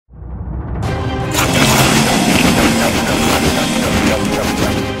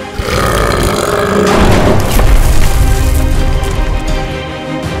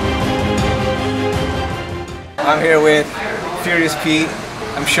Furious Pete.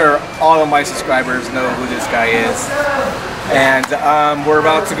 I'm sure all of my subscribers know who this guy is. And we're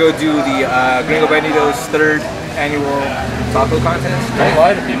about to go do the Gringo Bandito's 3rd annual taco contest. Don't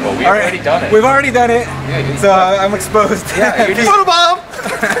lie to people. We've already done it. We've already done it. Yeah, so I'm exposed. Yeah, you just photobomb.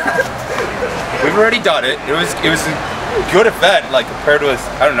 We've already done it. It was a good event, like compared to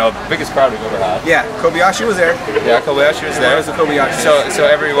I don't know, biggest crowd we've ever had. Yeah, Kobayashi was there. Yeah, Kobayashi was there. It was a Kobayashi. So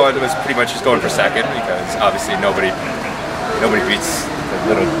everyone was pretty much just going for second because obviously nobody beats the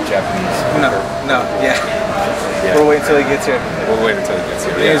little Japanese. No, yeah. We'll wait until he gets here. We'll wait until he gets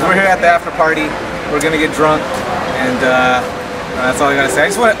here. Anyways, we're here at the after party. We're gonna get drunk, and that's all I gotta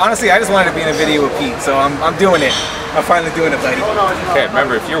say. Honestly, I just wanted to be in a video with Pete, so I'm doing it. I'm finally doing it, buddy. Okay,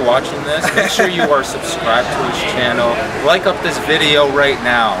 remember, if you're watching this, make sure you are subscribed to his channel. Like up this video right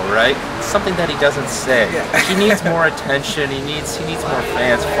now, right? It's something that he doesn't say. He needs more attention. He needs more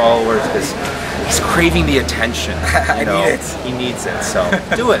fans, followers. He's craving the attention. You know? I need it. He needs it. So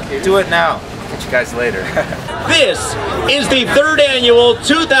do it. Do it now. Catch you guys later. This is the 3rd annual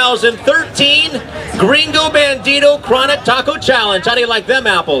 2013 Gringo Bandito Chronic Taco Challenge. How do you like them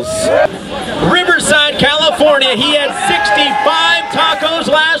apples? Riverside, California. He had 65 tacos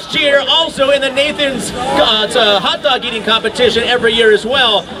last year. Also in the Nathan's hot dog eating competition every year as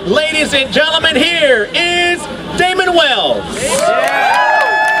well. Ladies and gentlemen, here is Damon Wells.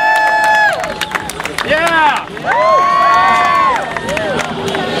 Yeah!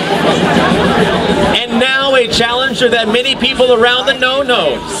 And now a challenger that many people around the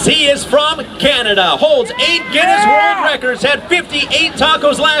knows. He is from Canada, holds 8 Guinness World Records, had 58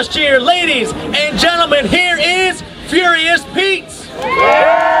 tacos last year. Ladies and gentlemen, here is Furious Pete.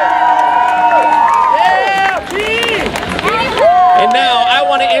 And now I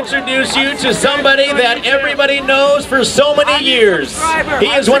want to introduce you to somebody that everybody knows for so many years. He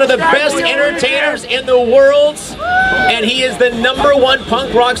is one of the best entertainers in the world, and he is the #1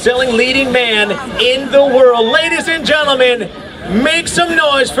 punk rock selling leading man in the world. Ladies and gentlemen, make some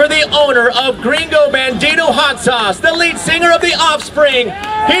noise for the owner of Gringo Bandito Hot Sauce, the lead singer of The Offspring.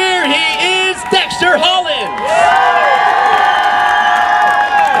 Here he is, Dexter Hollins.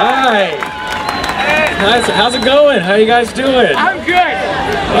 Hi. How's it going? How you guys doing? I'm good.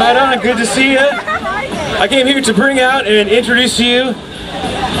 Right on, good to see you. I came here to bring out and introduce to you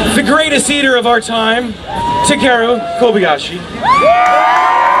the greatest eater of our time, Takeru Kobayashi.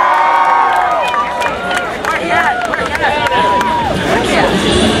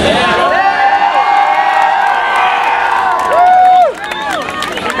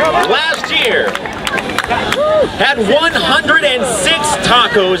 Last year, had 106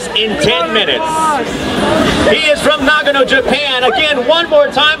 tacos in 10 minutes. He is from Nagano, Japan. Again, one more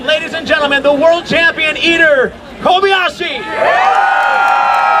time, ladies and gentlemen, the world champion eater, Kobayashi.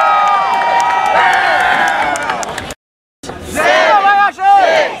 6,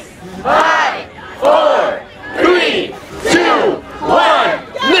 5, 4, 3, 2, 1.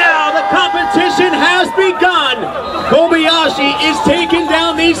 Now the competition has begun. Kobayashi is taking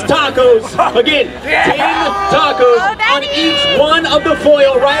down these tacos. Again, 10 tacos on each one of the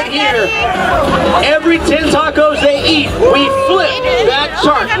foil right here. Every 10 tacos they eat, we flip that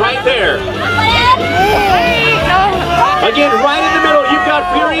chart right there. Again, right in the middle, you've got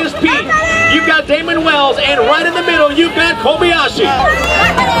Furious Pete. You've got Damon Wells, and right in the middle, you've got Kobayashi.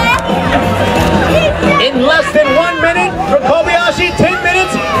 In less than 1 minute for Kobayashi, 10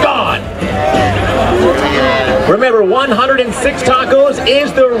 minutes, gone. Remember, 106 tacos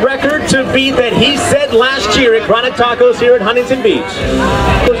is the record to beat that he set last year at Chronic Tacos here at Huntington Beach.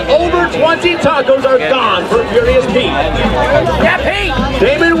 Over 20 tacos are gone for Furious Pete. Yeah, Pete!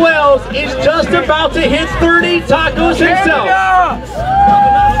 Damon Wells is just about to hit 30 tacos himself.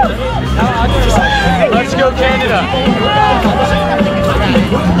 Let's go, Canada.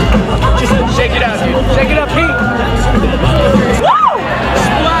 Just shake it out, dude. Shake it up, Pete. Woo!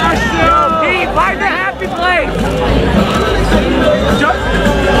 Splash it! Pete, find the happy place.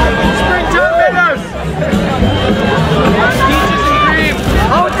 Springtime windows. Peaches and cream.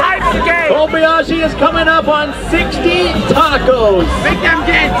 All types of games. Kobayashi is coming up on 60 tacos. Make them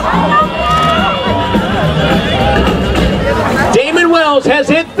games. Damon Wells has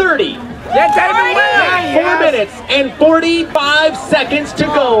hit 30. Yeah, David Will. 4 minutes and 45 seconds to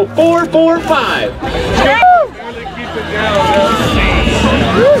go. 4:45.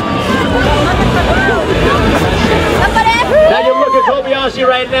 Now you look at Kobayashi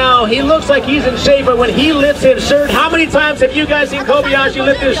right right now. He looks like he's in shape, but when he lifts his shirt, how many times have you guys seen Kobayashi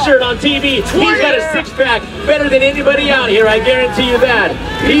lift his shirt on TV? He's got a six-pack better than anybody out here, I guarantee you that.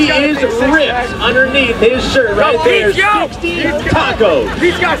 He is ripped underneath his shirt right there. 60 tacos.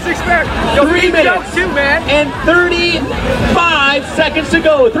 He's got six-pack. 3 minutes too, man. and 35 seconds to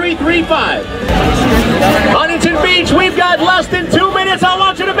go. 3:35. Huntington Beach, we've got less than 2 minutes. I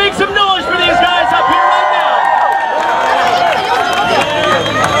want you to make some noise for these guys up here right now.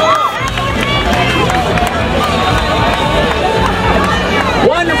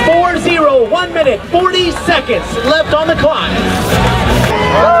 1:40, 1 minute, 40 seconds left on the clock.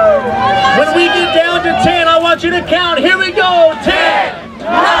 When we get down to 10, I want you to count. Here we go. 10,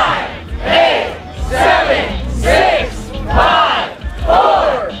 9, 8, 7, 6, 5,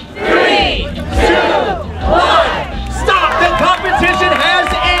 4, 3, 2, 1. Stop! The competition has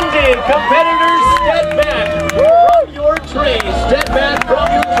ended. Competitors, step back from your trays. Step back from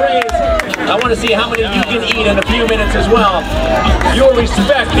your trays. I want to see how many you can eat in a few minutes as well. You'll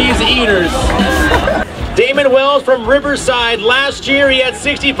respect these eaters. Damon Wells from Riverside. Last year he had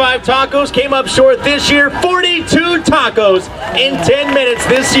 65 tacos, came up short this year. 42 tacos in 10 minutes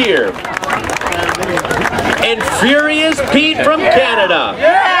this year. And Furious Pete from Canada.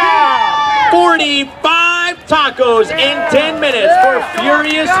 45 tacos in 10 minutes for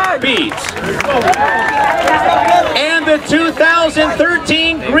Furious Pete. And the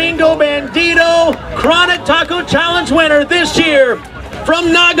 2013 Gringo Bandito Chronic Taco Challenge winner this year from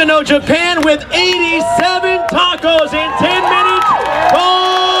Nagano, Japan with 87 tacos in 10 minutes,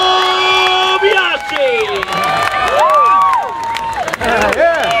 Kobayashi!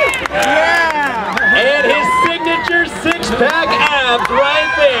 And his signature six-pack abs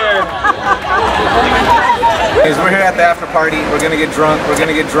right there. Guys, we're here at the after party. We're gonna get drunk. We're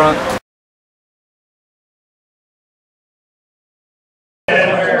gonna get drunk.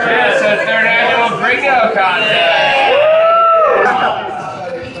 Yeah, so third annual Gringo contest.